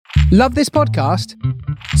Love this podcast?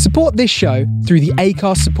 Support this show through the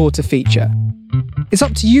Acast supporter feature. It's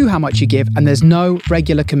up to you how much you give, and there's no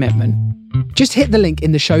regular commitment. Just hit the link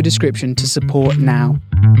in the show description to support now.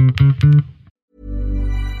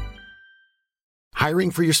 Hiring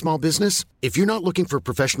for your small business? If you're not looking for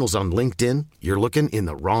professionals on LinkedIn, you're looking in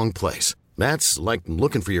the wrong place. That's like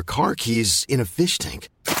looking for your car keys in a fish tank.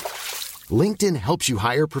 LinkedIn helps you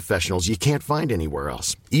hire professionals you can't find anywhere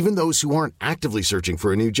else, even those who aren't actively searching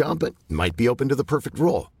for a new job but might be open to the perfect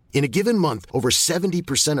role. In a given month, over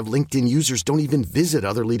 70% of LinkedIn users don't even visit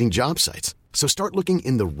other leading job sites. So start looking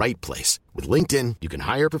in the right place. With LinkedIn, you can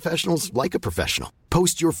hire professionals like a professional.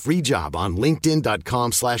 Post your free job on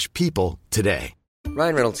linkedin.com/people today.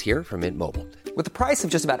 Ryan Reynolds here from Mint Mobile. With the price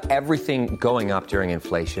of just about everything going up during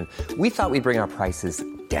inflation, we thought we'd bring our prices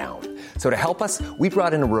down. So to help us, we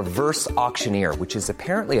brought in a reverse auctioneer, which is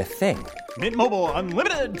apparently a thing. Mint Mobile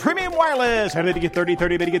Unlimited Premium Wireless. How to get 30,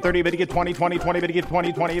 30, bit to get 30, bit to get 20, 20, 20, bit to get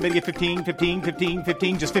 20, 20, bit to get 15, 15, 15,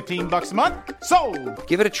 15, just $15 a month? Sold!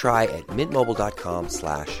 Give it a try at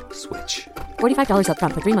mintmobile.com/switch. $45 up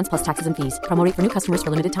front for 3 months plus taxes and fees. Promo rate for new customers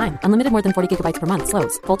for limited time. Unlimited more than 40 gigabytes per month.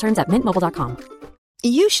 Slows full terms at mintmobile.com.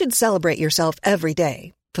 You should celebrate yourself every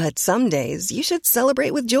day, but some days you should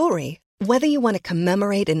celebrate with jewelry. Whether you want to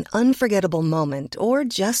commemorate an unforgettable moment or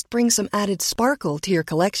just bring some added sparkle to your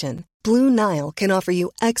collection, Blue Nile can offer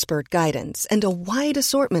you expert guidance and a wide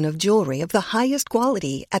assortment of jewelry of the highest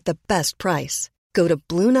quality at the best price. Go to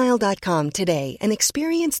BlueNile.com today and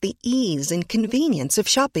experience the ease and convenience of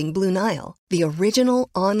shopping Blue Nile, the original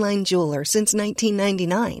online jeweler since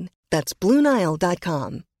 1999. That's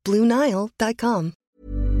BlueNile.com. BlueNile.com.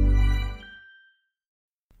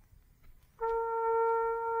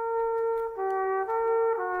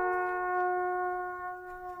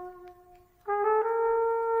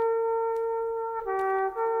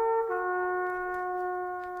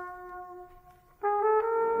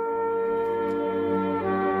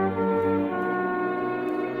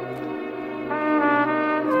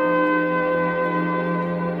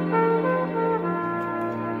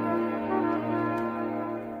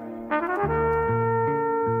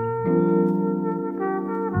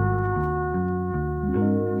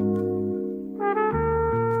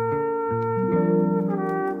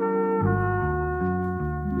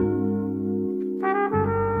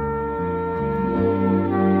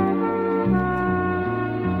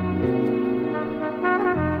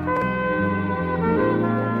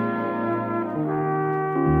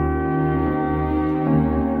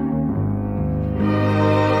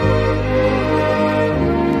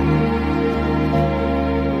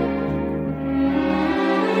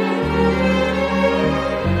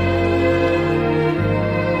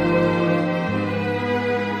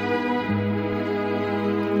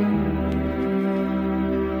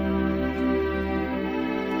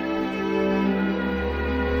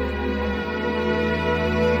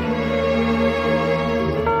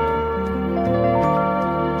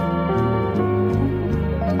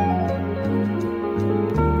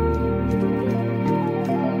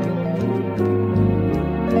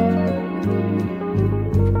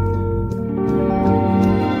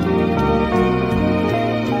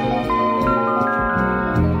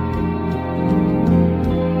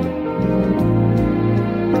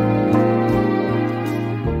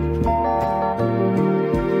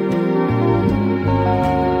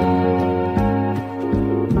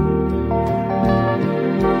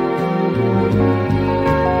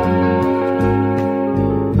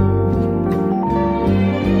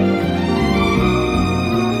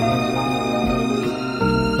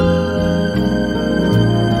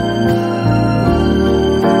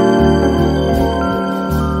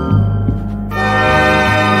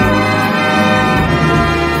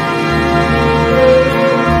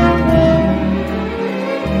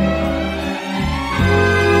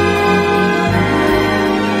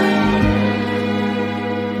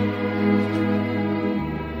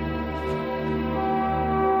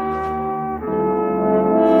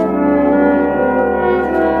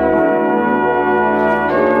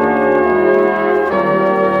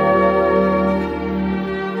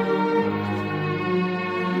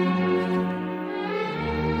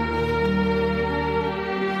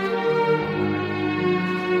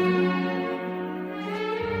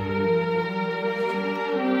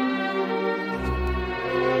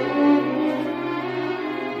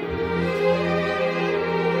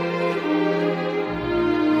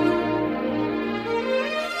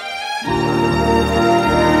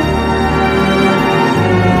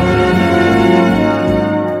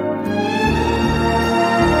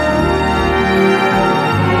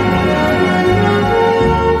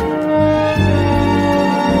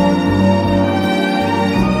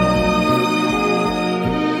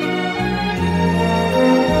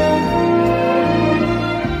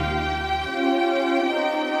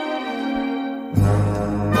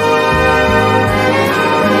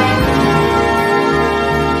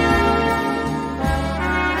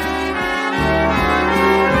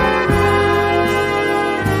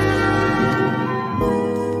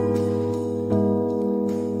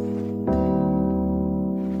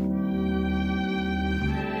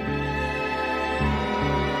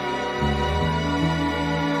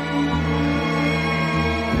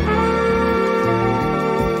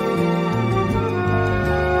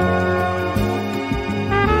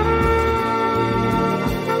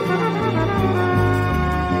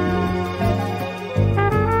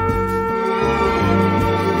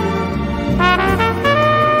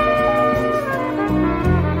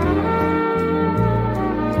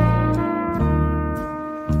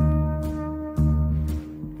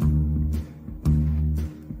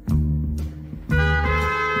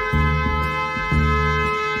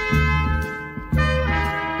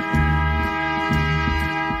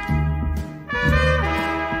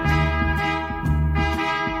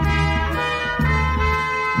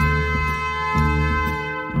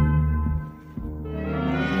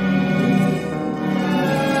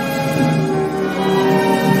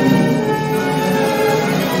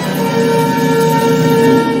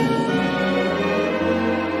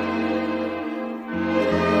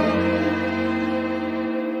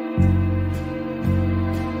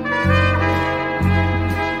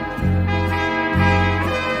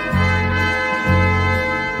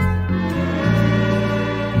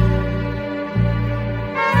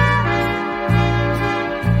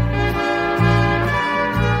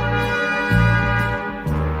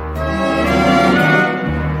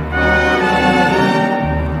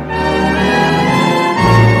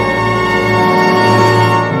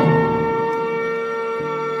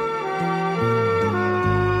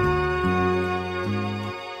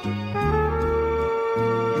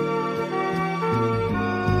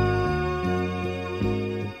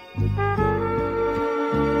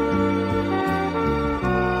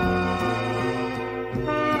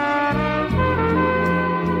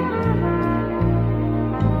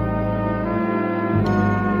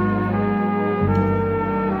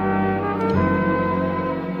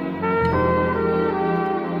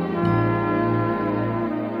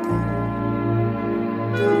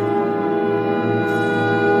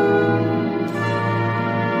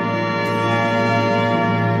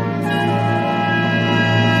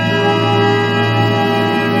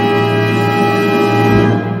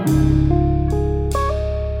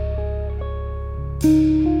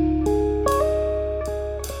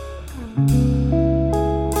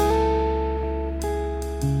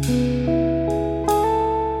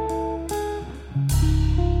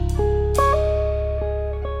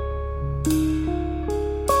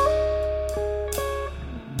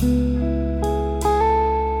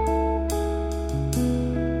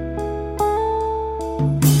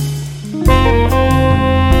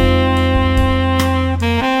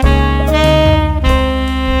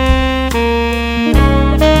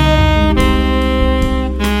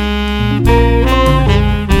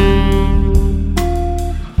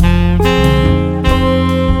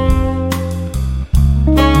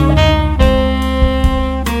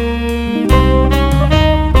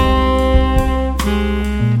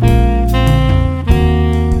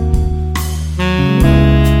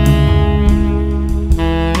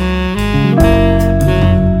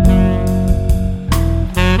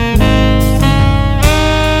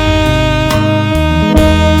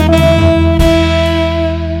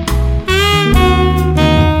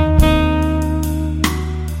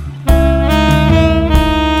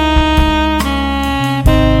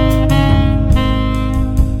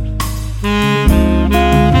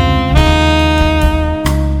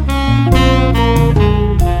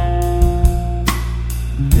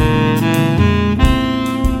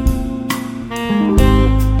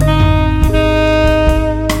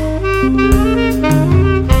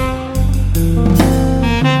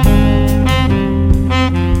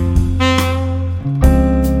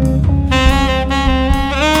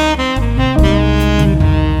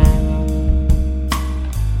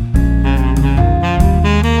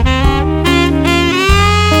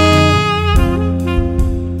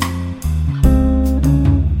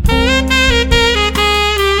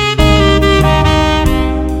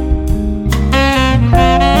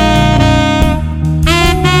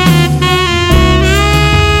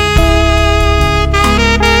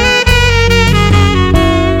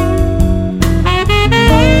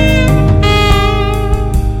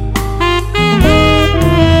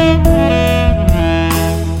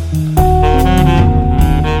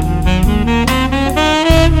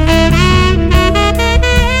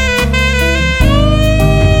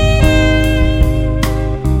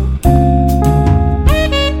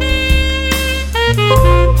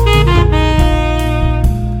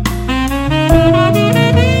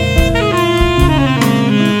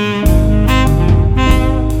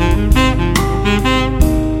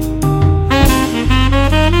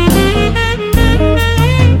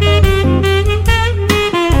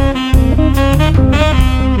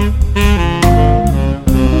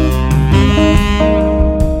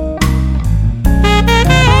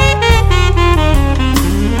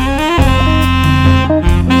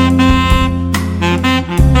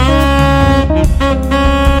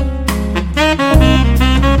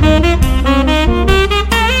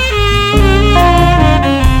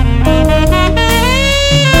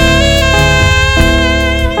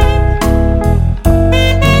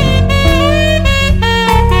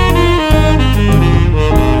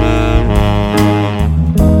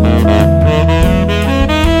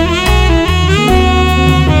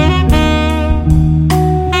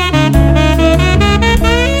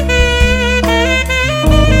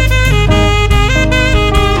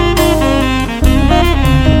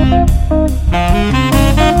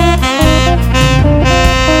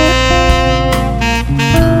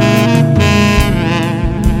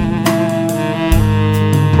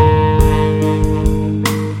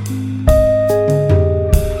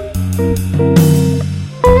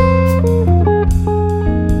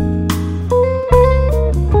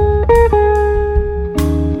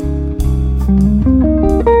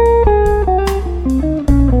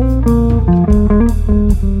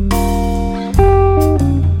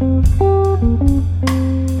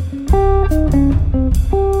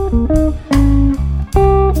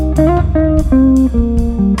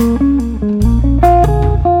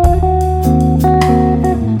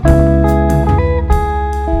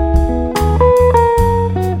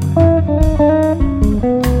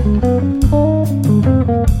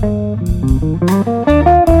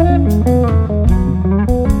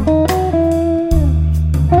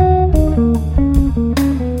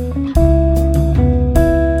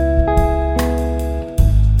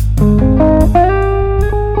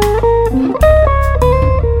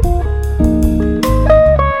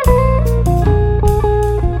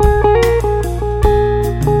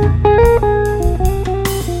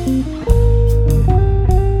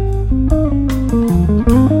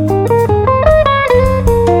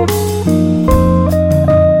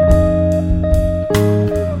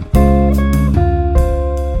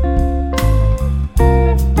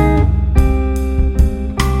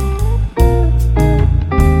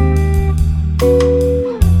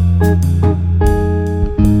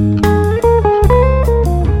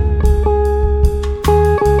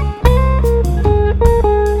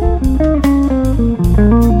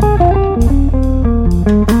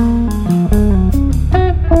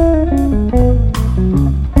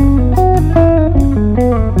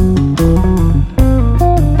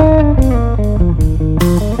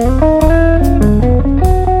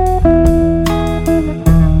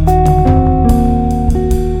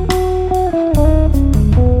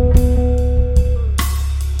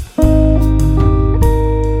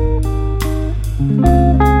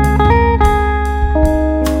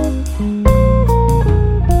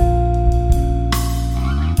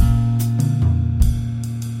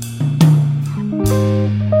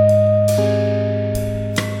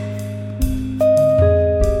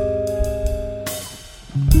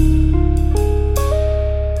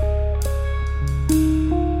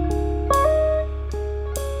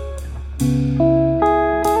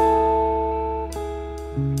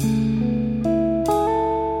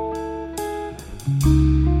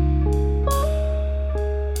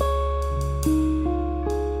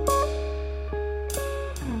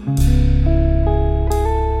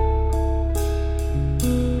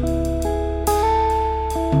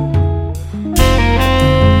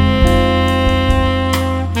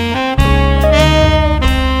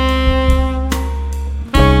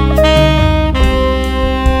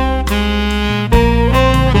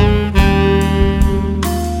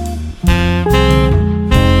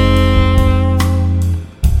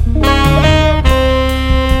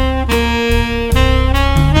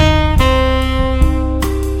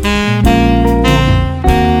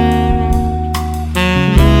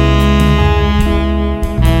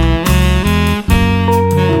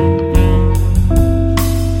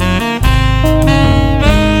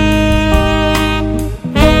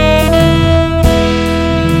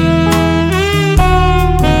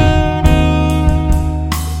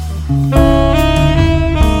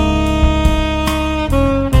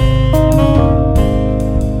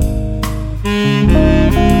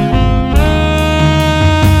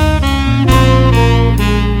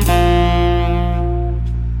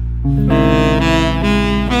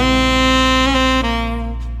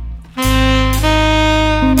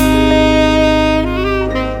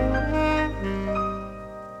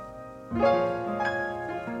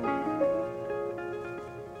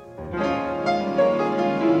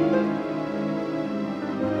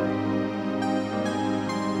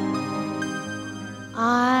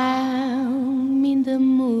 the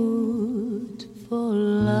mood for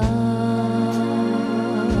love,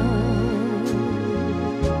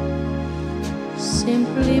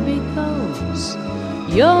 simply because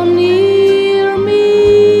you're near me.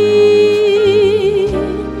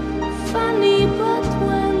 Funny, but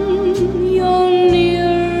when you're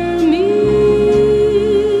near me,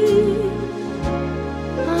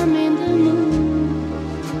 I'm in the mood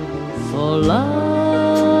for love.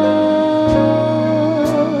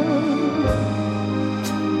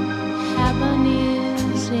 Heaven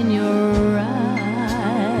is in your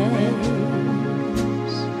eyes,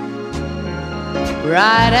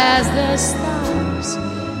 bright as the stars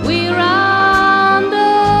we're under.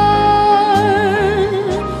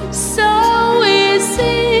 So is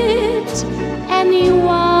it any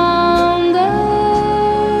wonder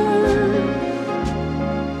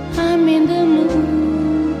I'm in the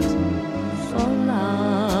mood for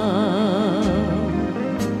love?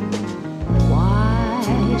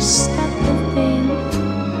 Why stop to think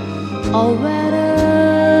or whether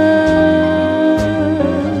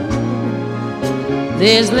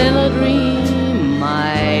this little dream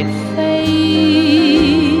might fade?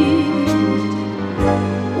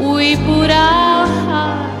 We put our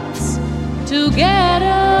hearts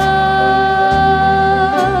together.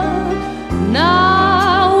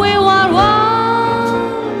 Now we are one.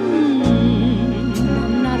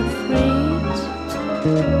 I'm not afraid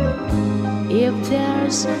if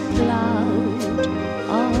there's a cloud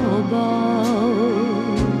above.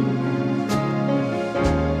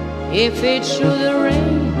 If it should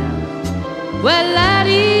rain, well, let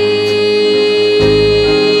it.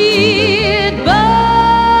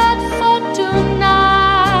 But for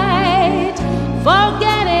tonight,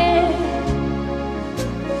 forget it.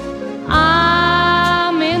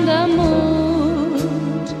 I'm in the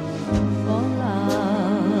mood for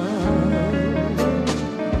love.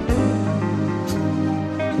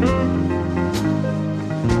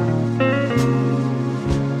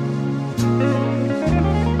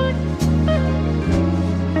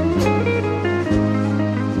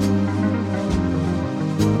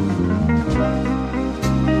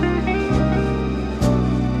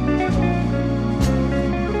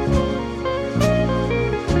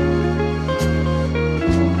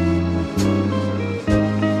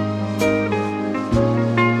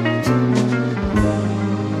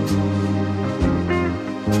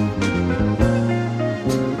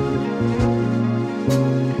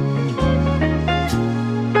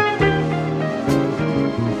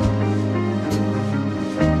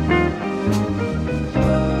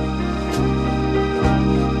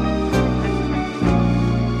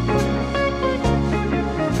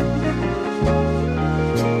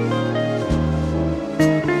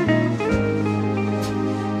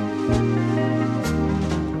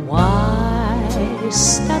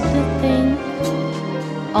 Stop to think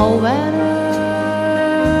or whether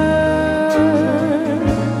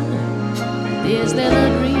this little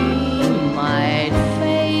dream might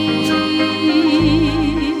fade.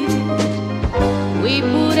 We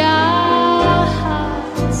put our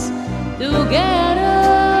hearts together.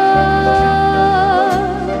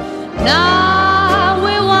 Now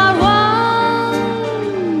we are one.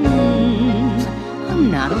 I'm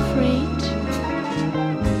not afraid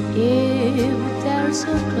if there's a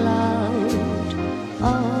cloud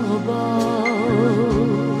above.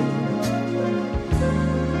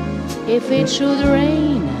 If it should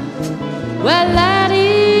rain, well, let it.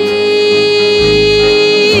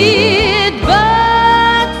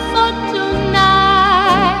 But for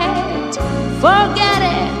tonight, forget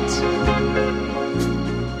it.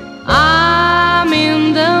 I'm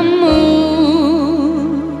in the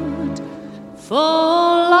mood for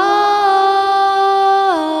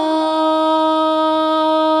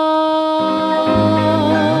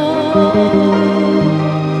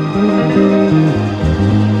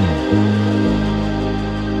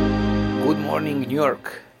Good morning, New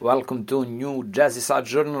York. Welcome to new Jazzysad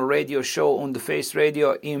Journal radio show on the Face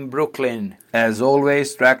Radio in Brooklyn. As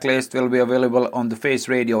always, tracklist will be available on the Face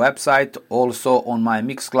Radio website, also on my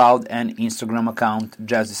Mixcloud and Instagram account,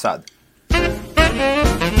 Jazzysad.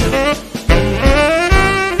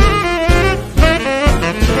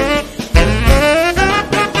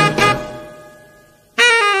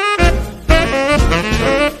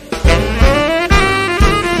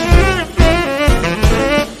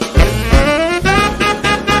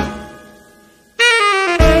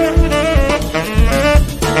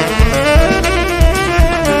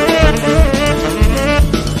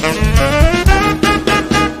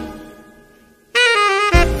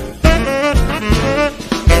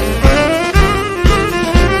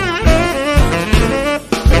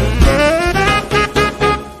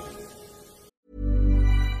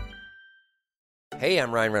 Hey,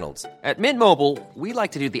 I'm Ryan Reynolds. At Mint Mobile, we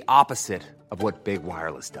like to do the opposite of what Big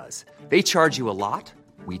Wireless does. They charge you a lot,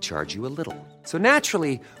 we charge you a little. So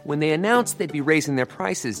naturally, when they announced they'd be raising their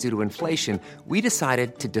prices due to inflation, we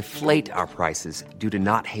decided to deflate our prices due to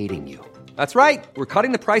not hating you. That's right. We're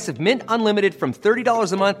cutting the price of Mint Unlimited from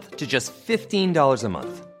 $30 a month to just $15 a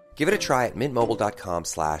month. Give it a try at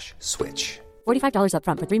mintmobile.com/switch. $45 up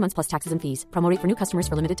front for 3 months plus taxes and fees. Promo rate for new customers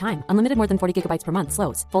for limited time. Unlimited more than 40 gigabytes per month.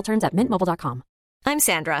 Slows full terms at mintmobile.com. I'm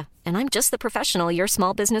Sandra, and I'm just the professional your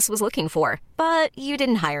small business was looking for. But you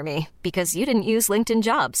didn't hire me because you didn't use LinkedIn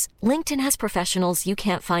Jobs. LinkedIn has professionals you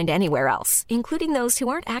can't find anywhere else, including those who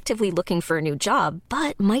aren't actively looking for a new job,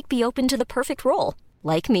 but might be open to the perfect role,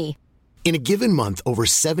 like me. In a given month, over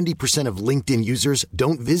 70% of LinkedIn users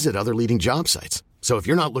don't visit other leading job sites. So if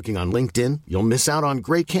you're not looking on LinkedIn, you'll miss out on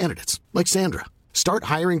great candidates like Sandra. Start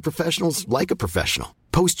hiring professionals like a professional.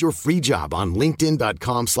 Post your free job on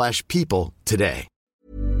linkedin.com/people today.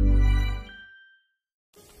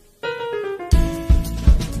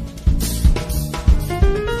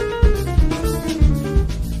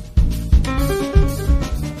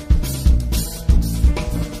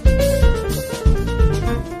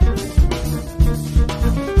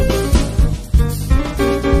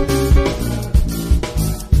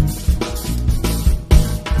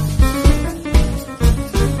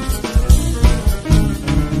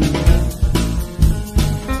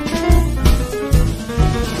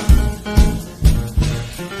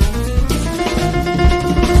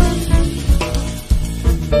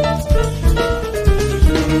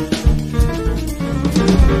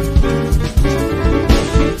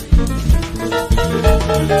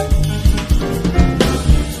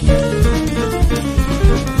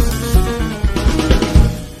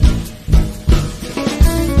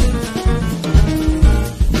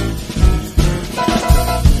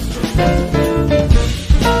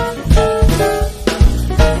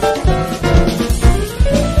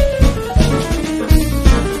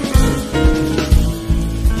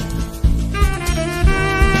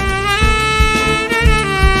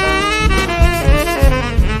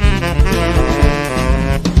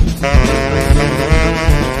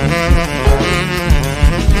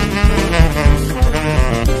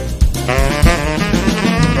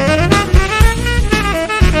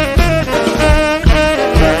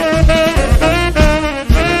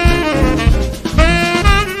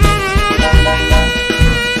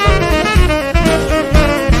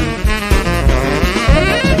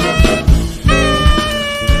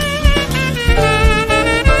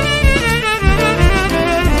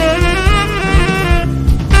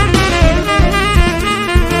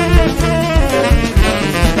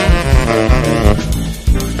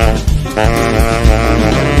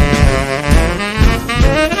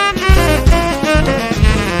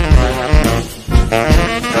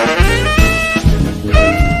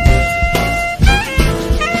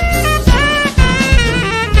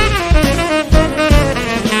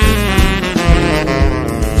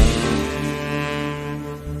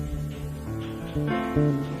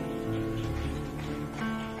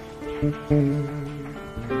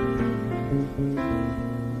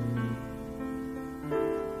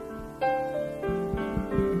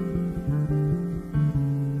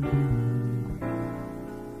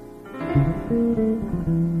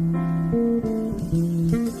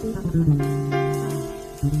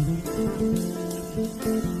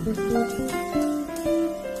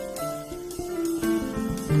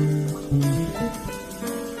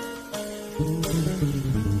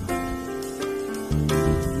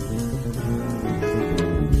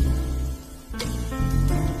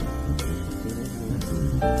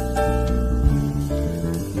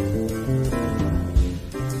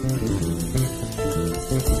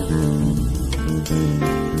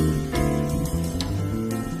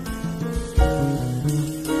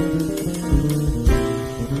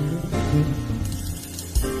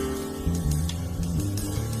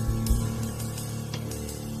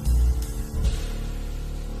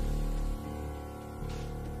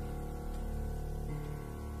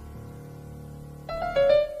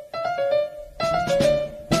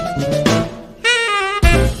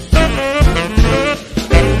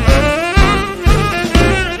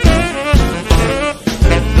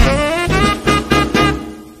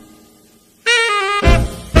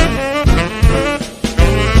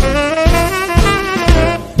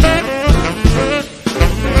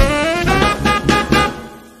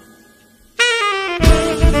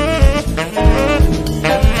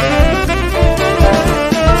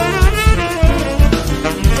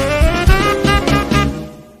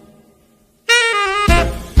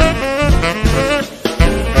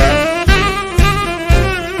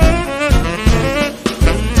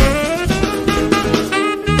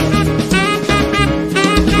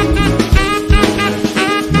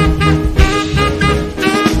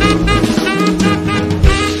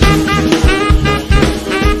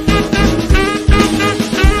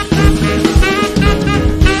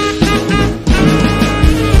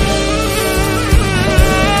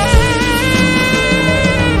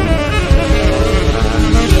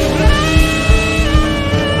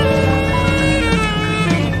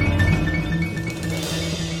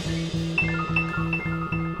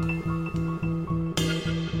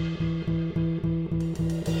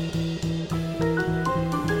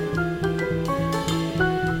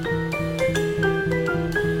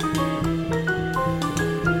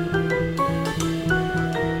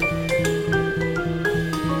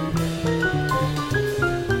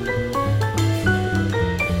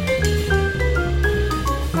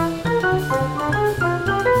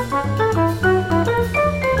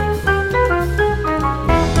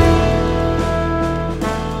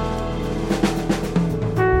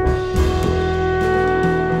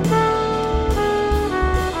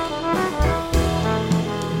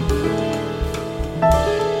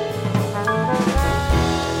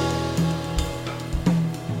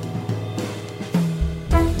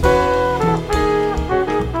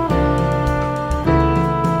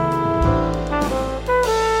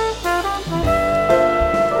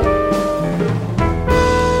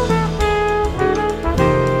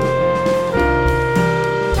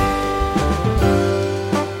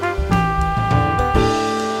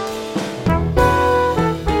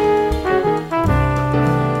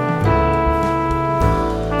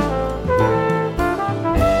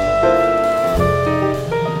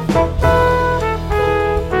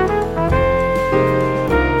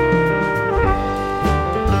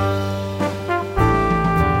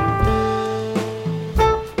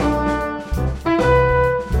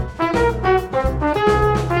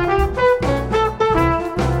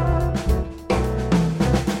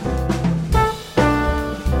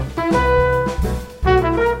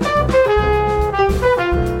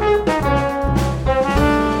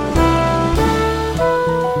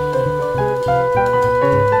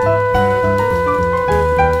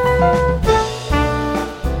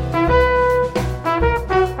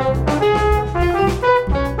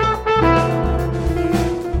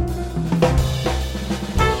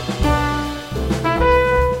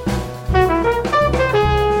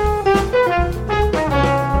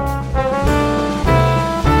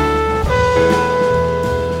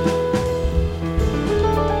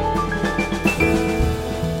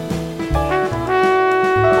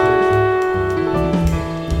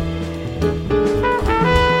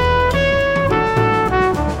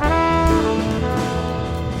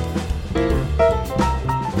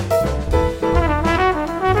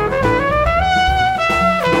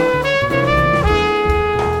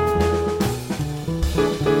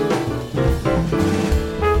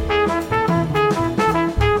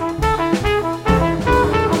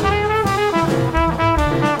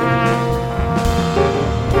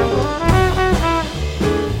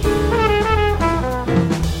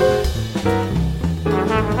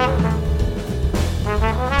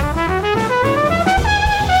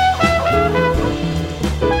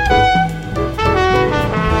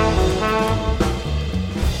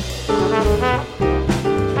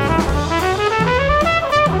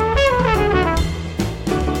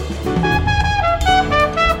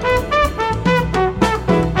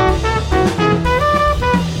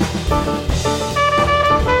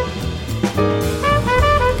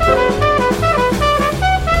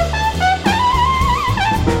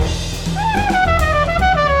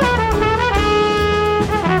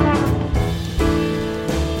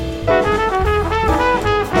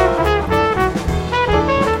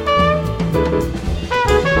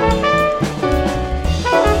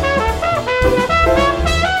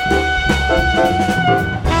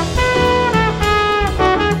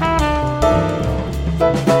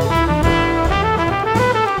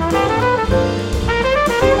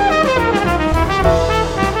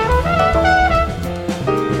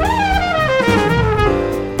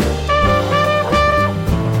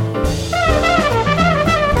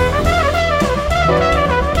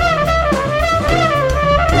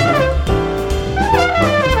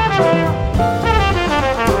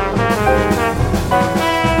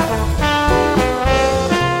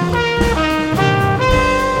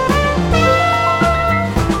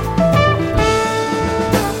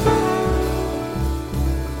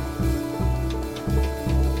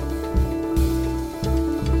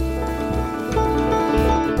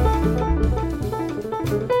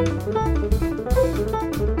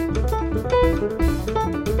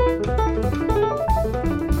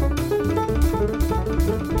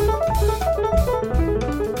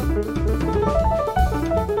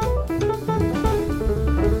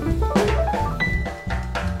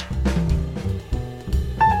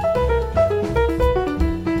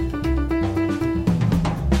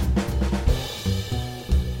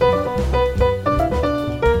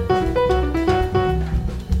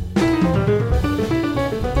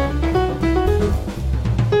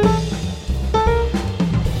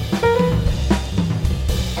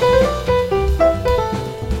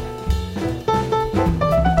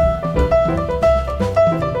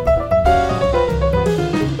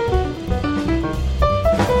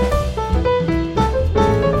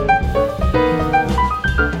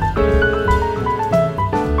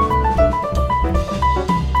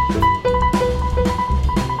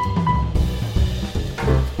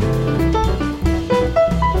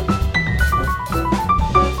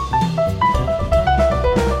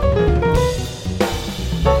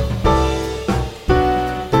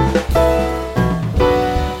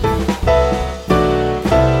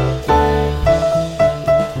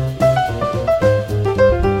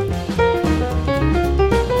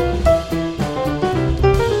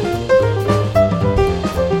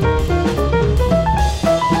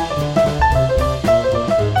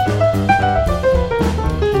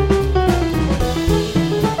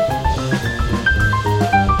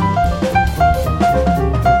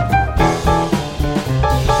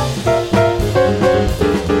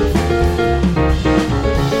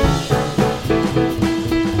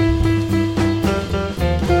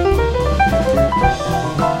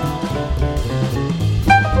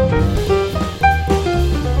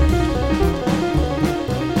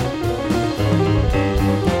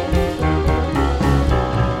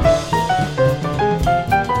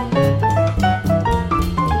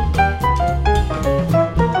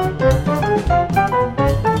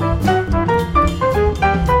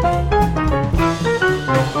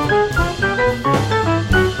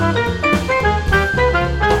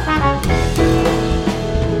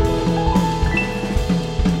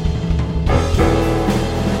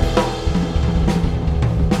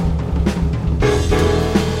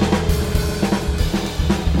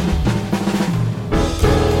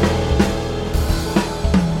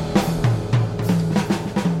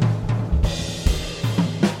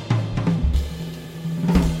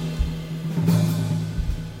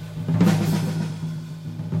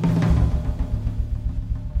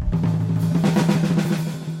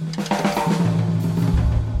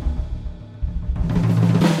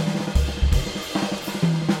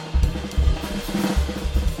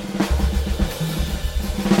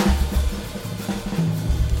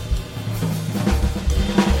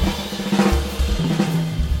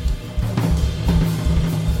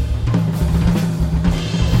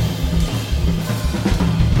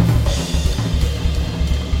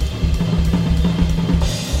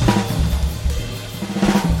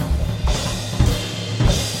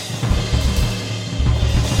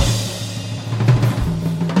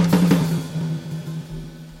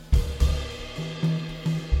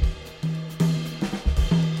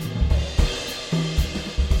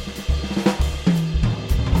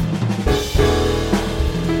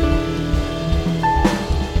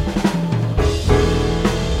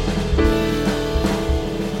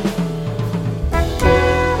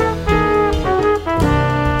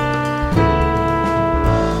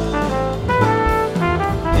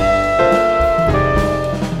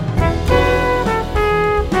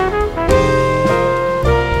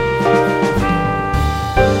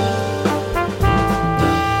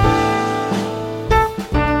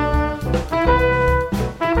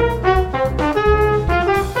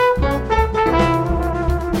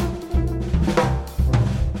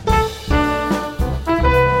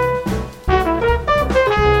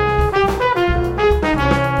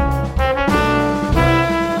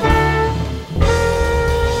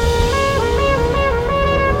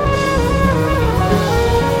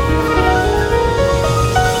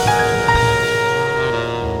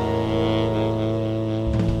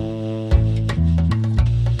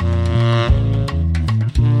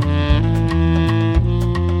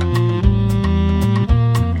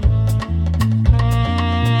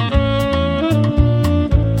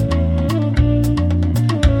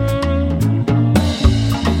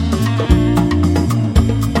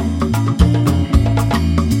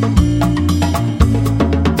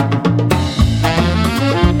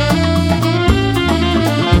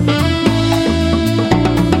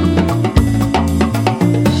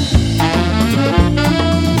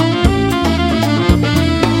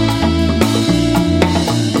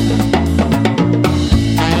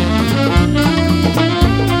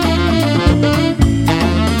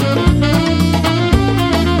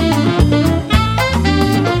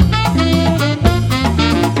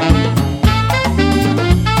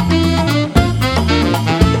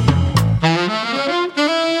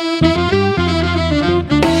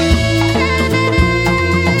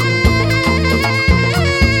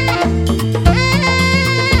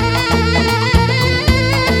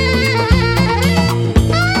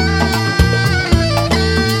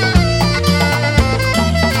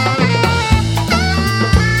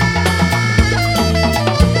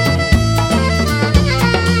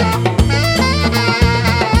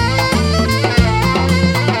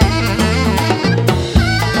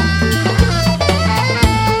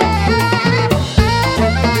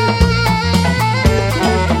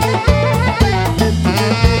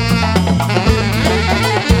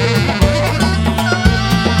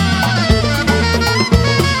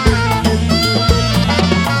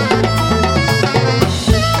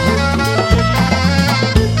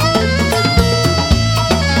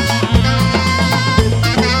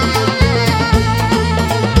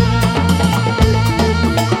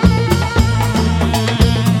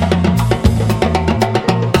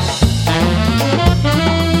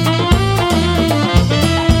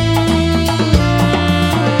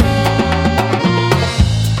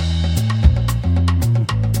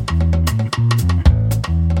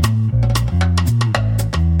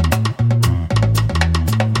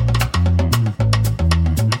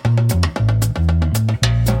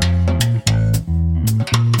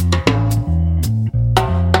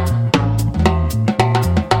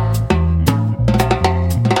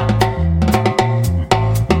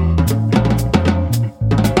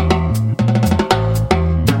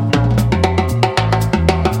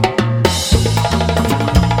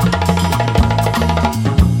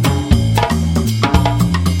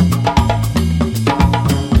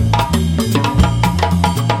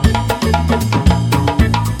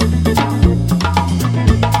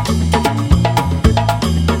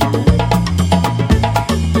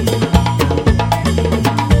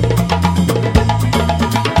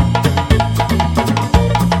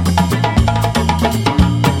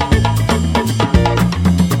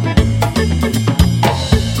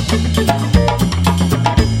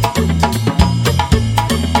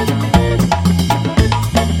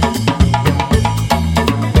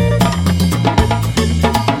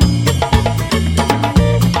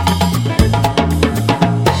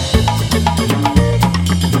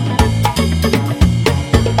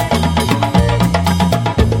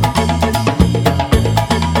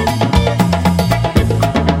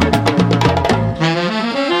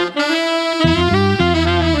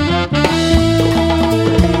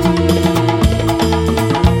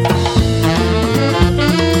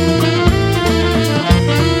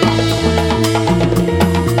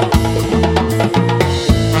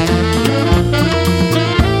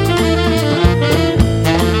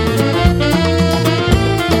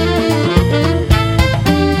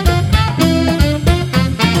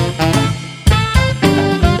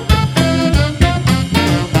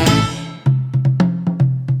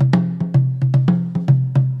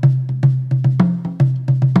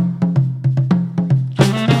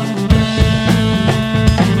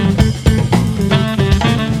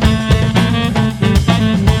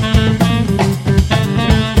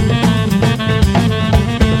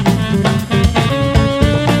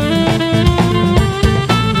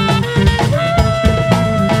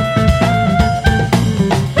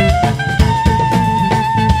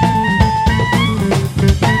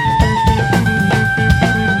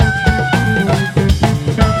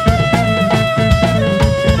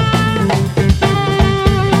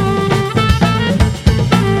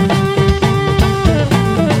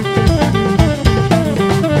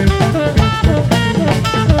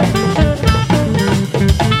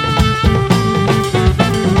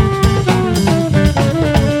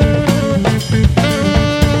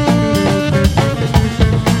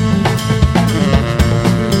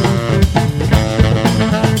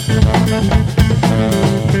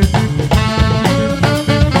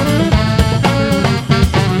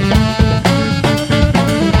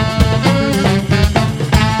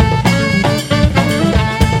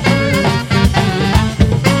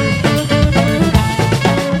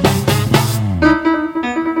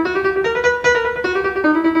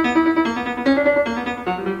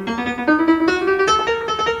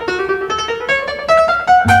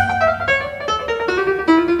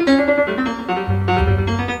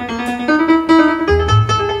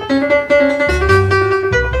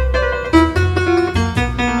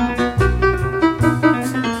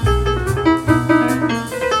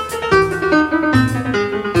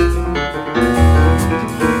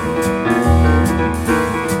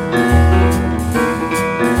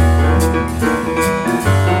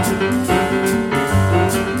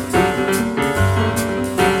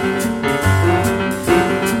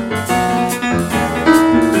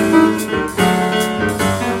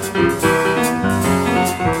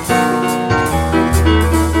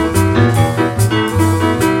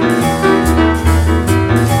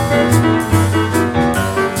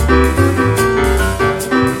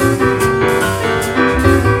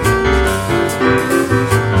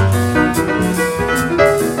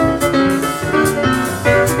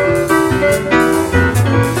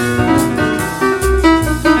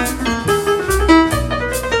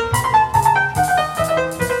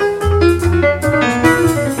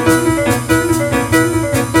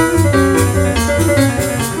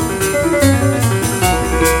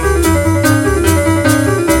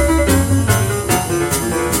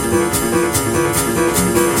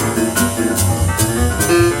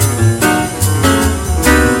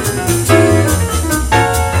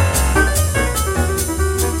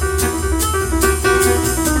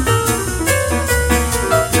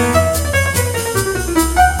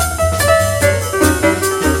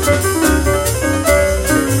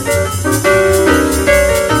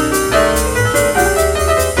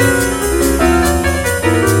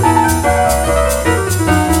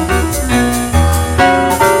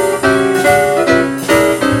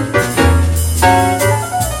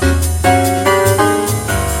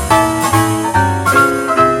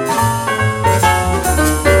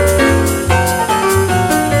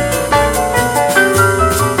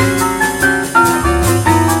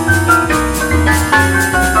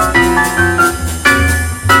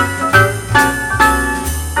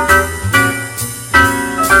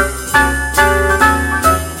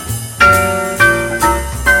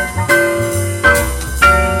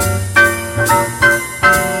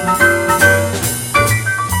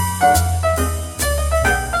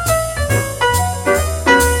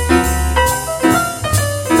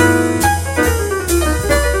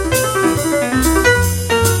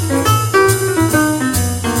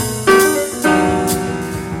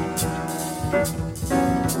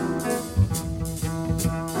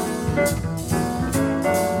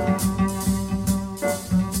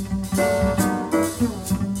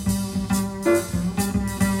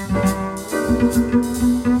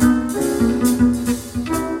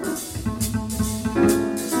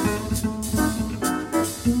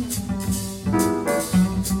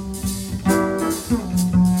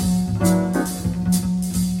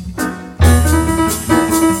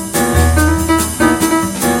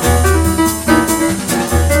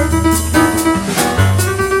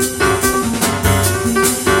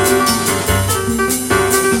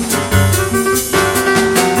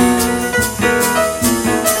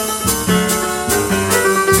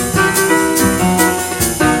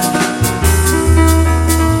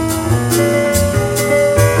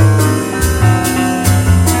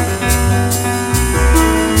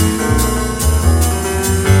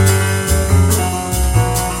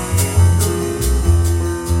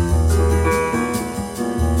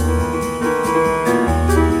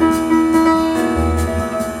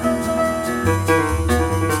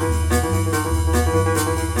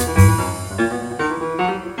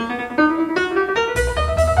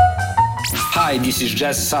 Hi, this is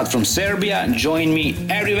Jazzysad from Serbia. Join me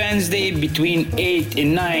every Wednesday between 8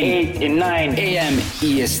 and 9 a.m.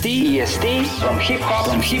 EST from hip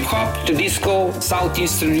hop to disco,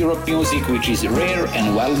 Southeastern Europe music, which is rare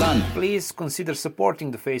and well done. Please consider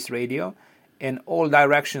supporting the Face Radio, and all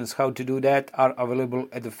directions how to do that are available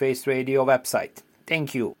at the Face Radio website.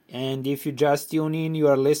 Thank you. And if you just tune in, you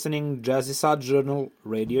are listening Jazzysad Journal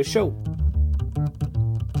Radio Show.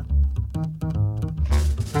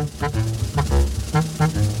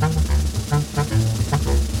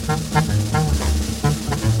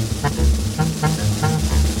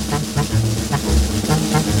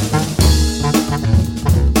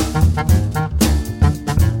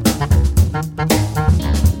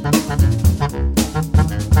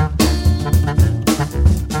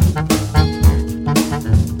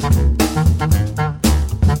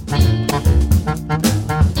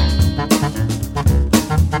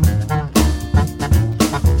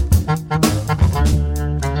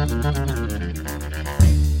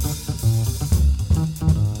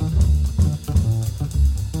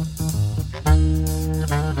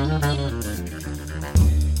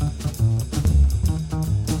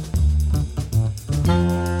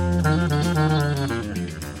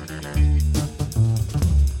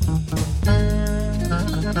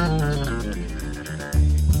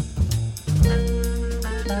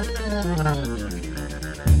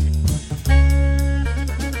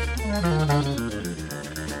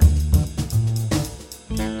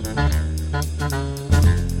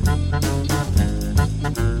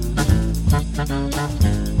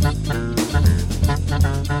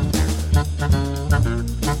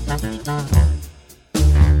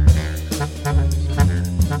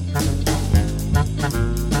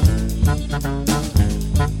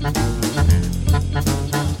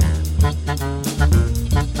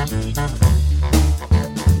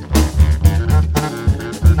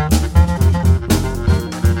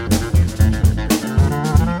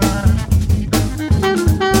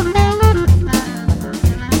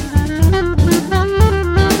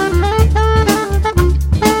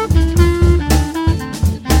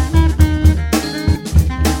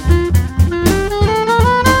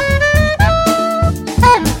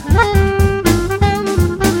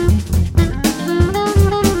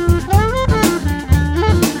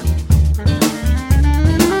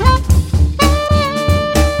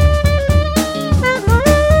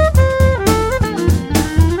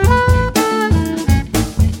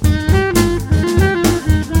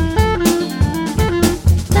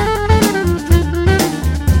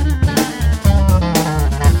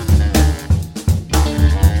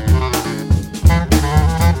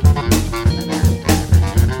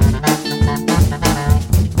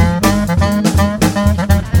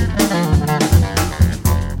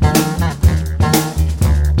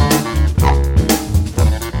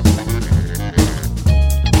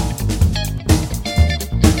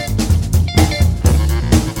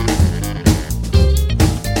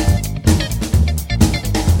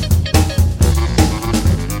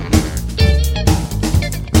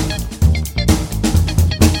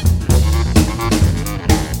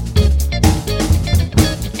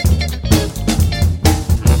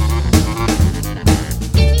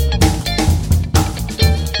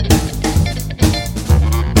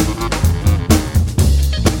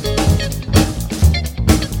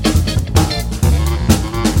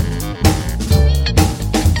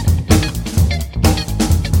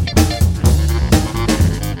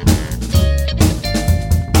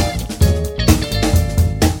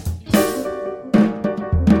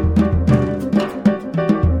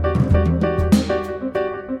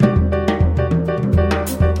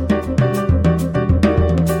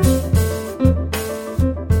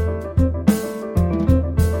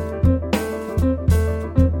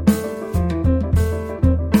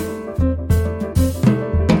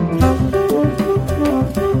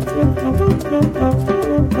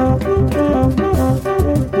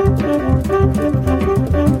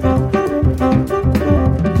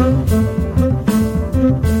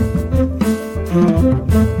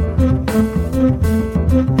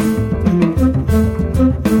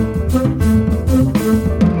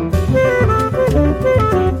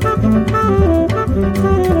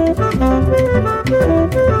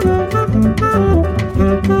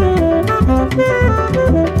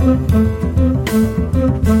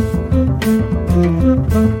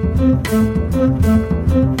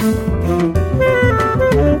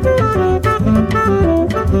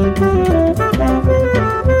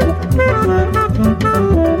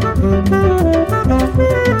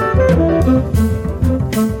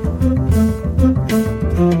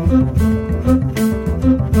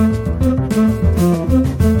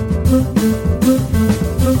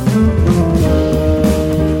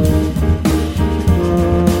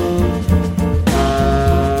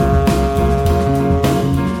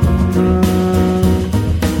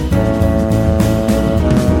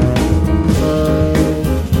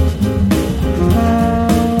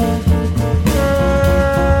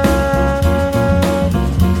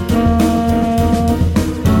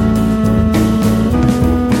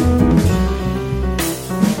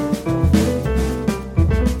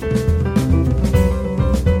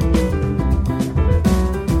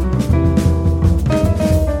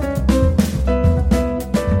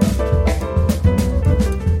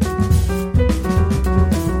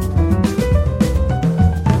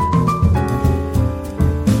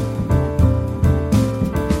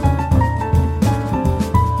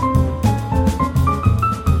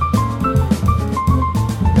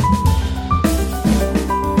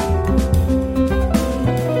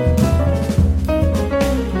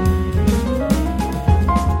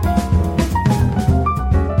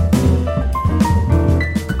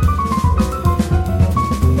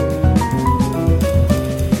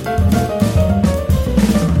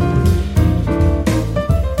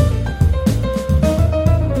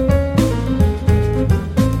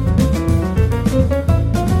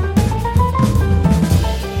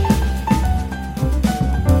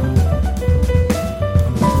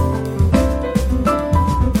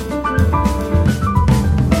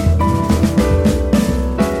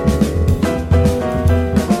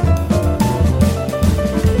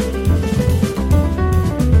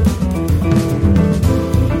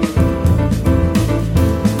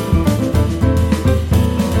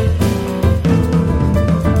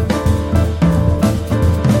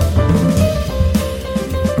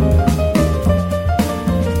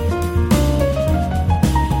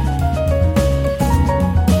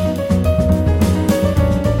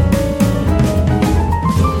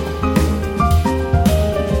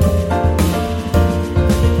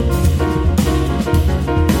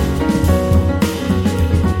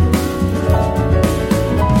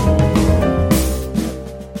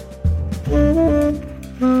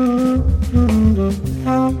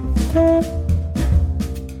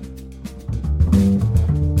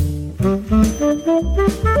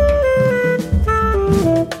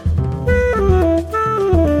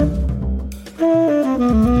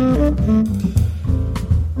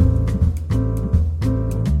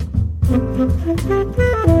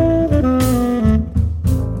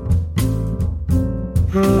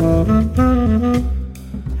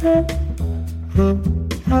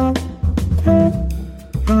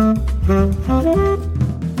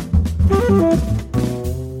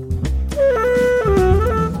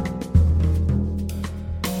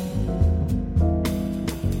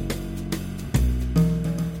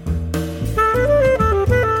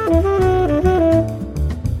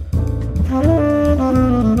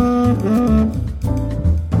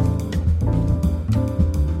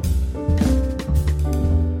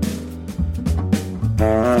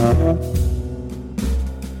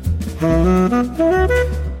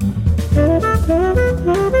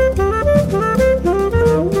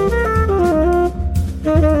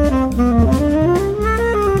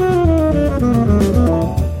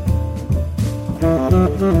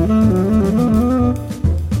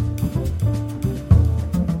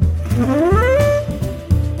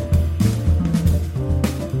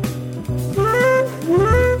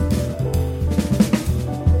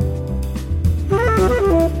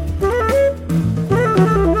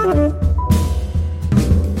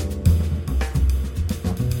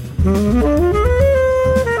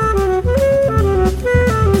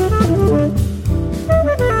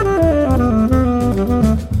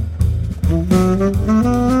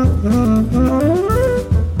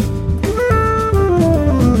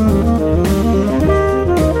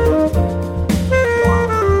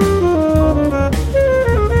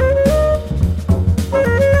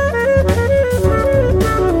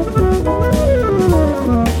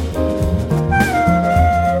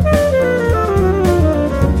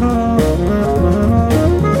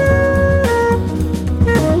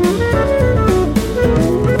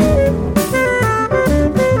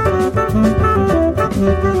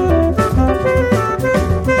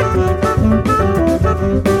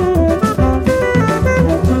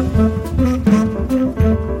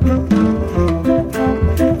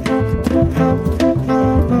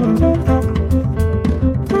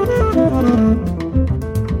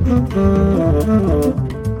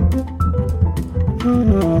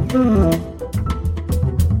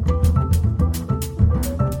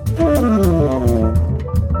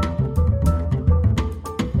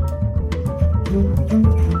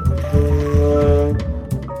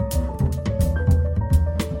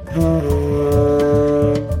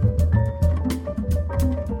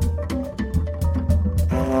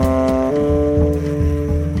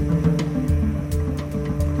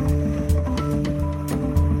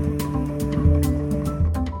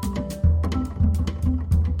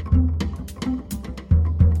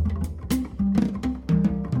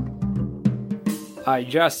 I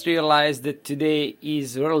just realized that today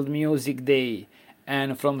is World Music Day,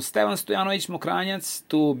 and from Stevan Stojanovic Mokranjac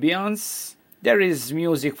to Beyonce, there is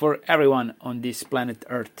music for everyone on this planet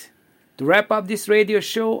Earth. To wrap up this radio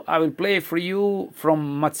show, I will play for you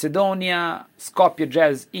from Macedonia, Skopje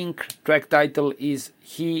Jazz Inc. Track title is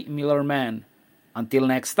He Miller Man. Until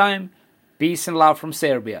next time, peace and love from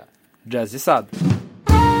Serbia. Jazzysad.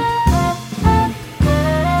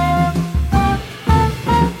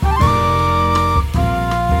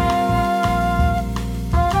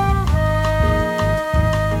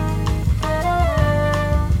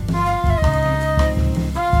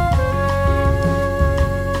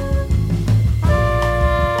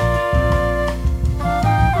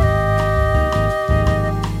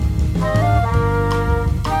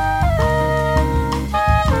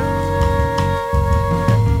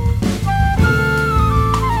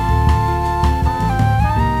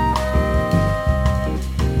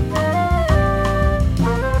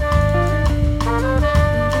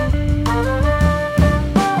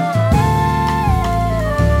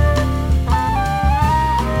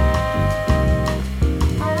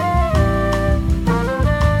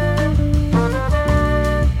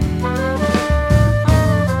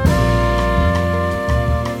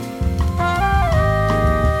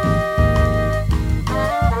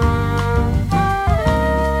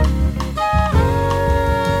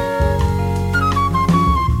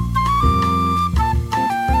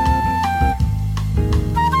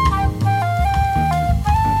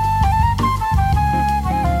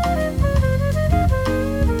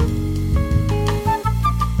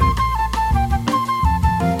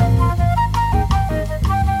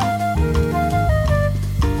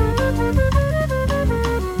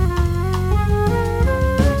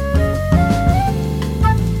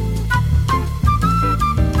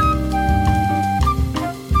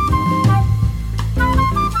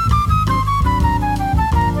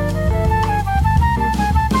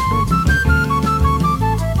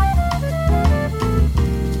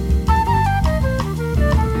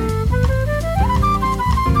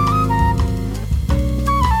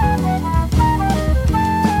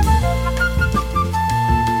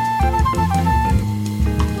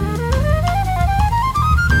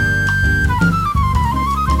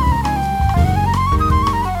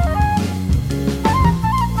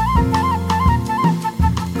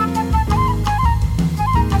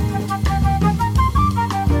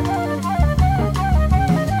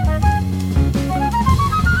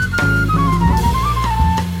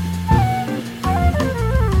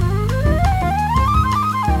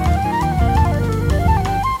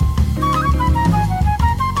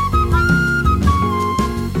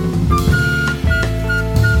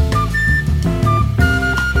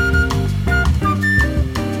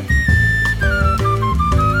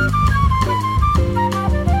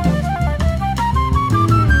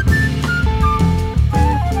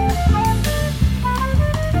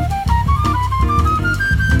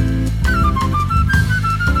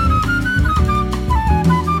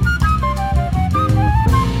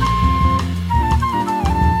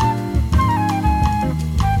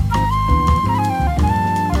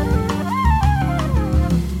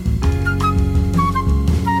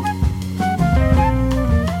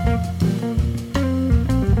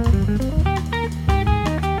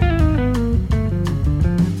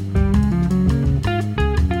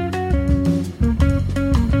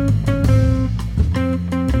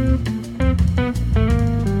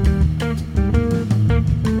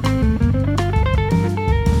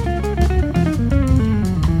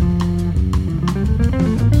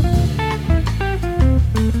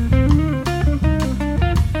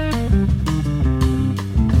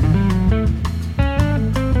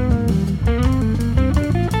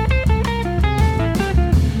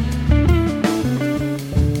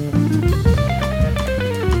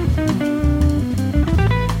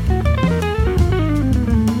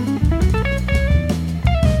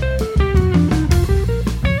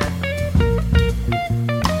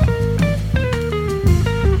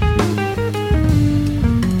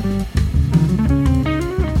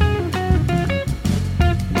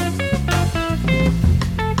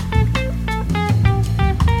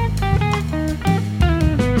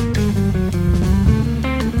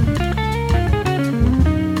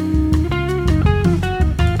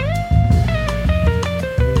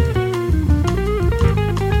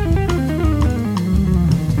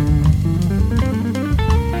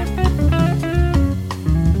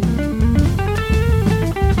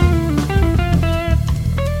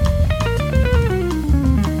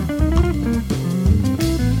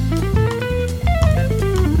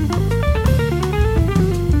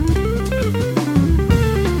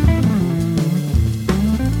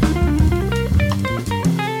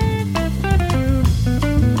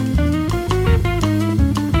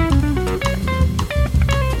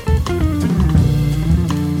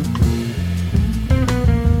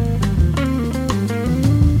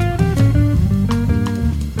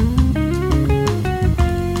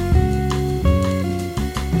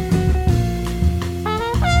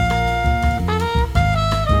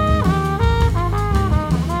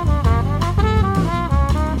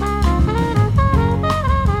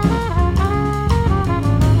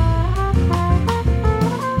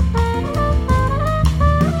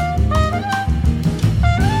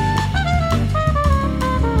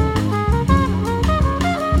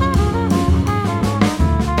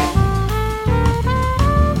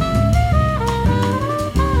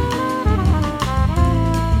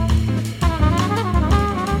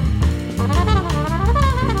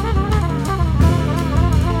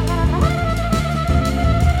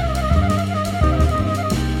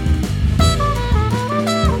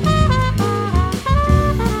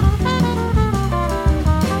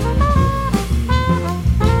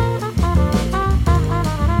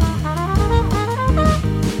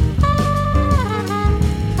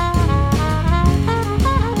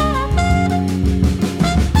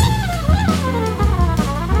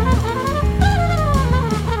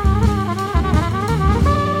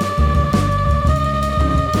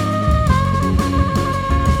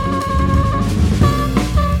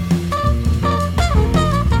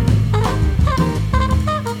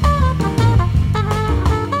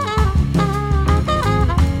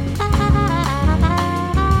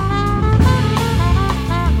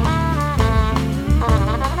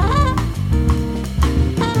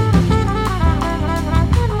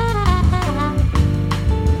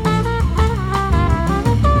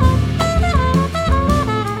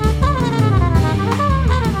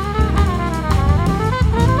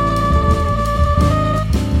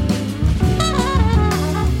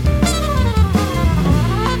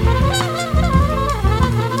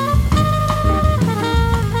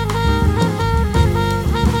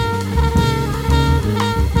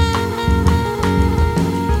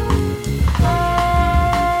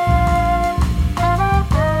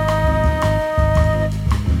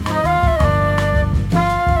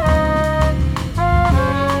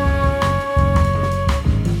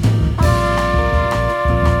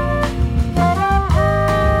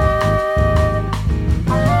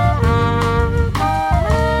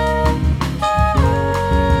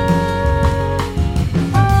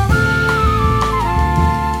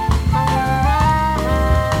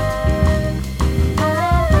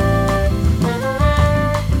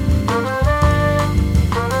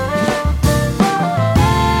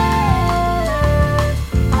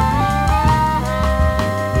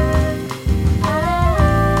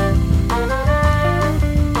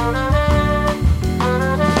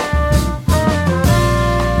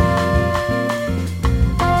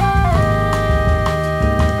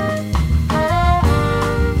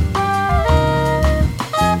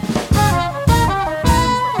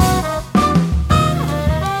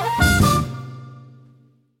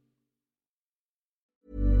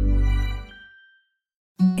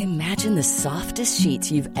 the softest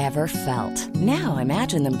sheets you've ever felt. Now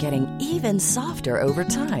imagine them getting even softer over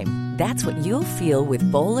time. That's what you'll feel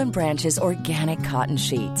with Boll & Branch's organic cotton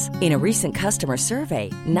sheets. In a recent customer survey,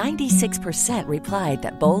 96% replied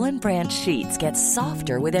that Boll & Branch sheets get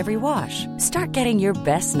softer with every wash. Start getting your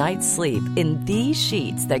best night's sleep in these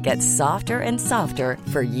sheets that get softer and softer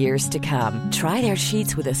for years to come. Try their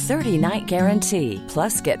sheets with a 30-night guarantee.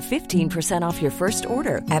 Plus, get 15% off your first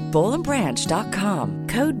order at bollandbranch.com.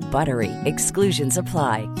 Code BUTTERY. Exclusions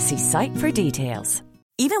apply. See site for details.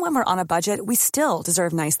 Even when we're on a budget, we still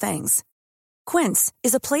deserve nice things. Quince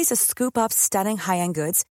is a place to scoop up stunning high-end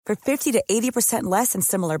goods for 50 to 80% less than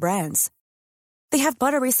similar brands. They have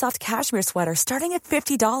buttery soft cashmere sweaters starting at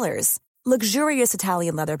 $50, luxurious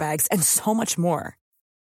Italian leather bags, and so much more.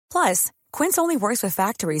 Plus, Quince only works with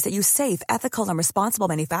factories that use safe, ethical, and responsible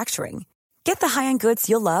manufacturing. Get the high-end goods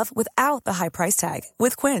you'll love without the high price tag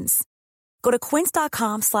with Quince. Go to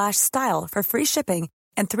quince.com/style for free shipping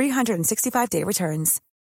and 365-day returns.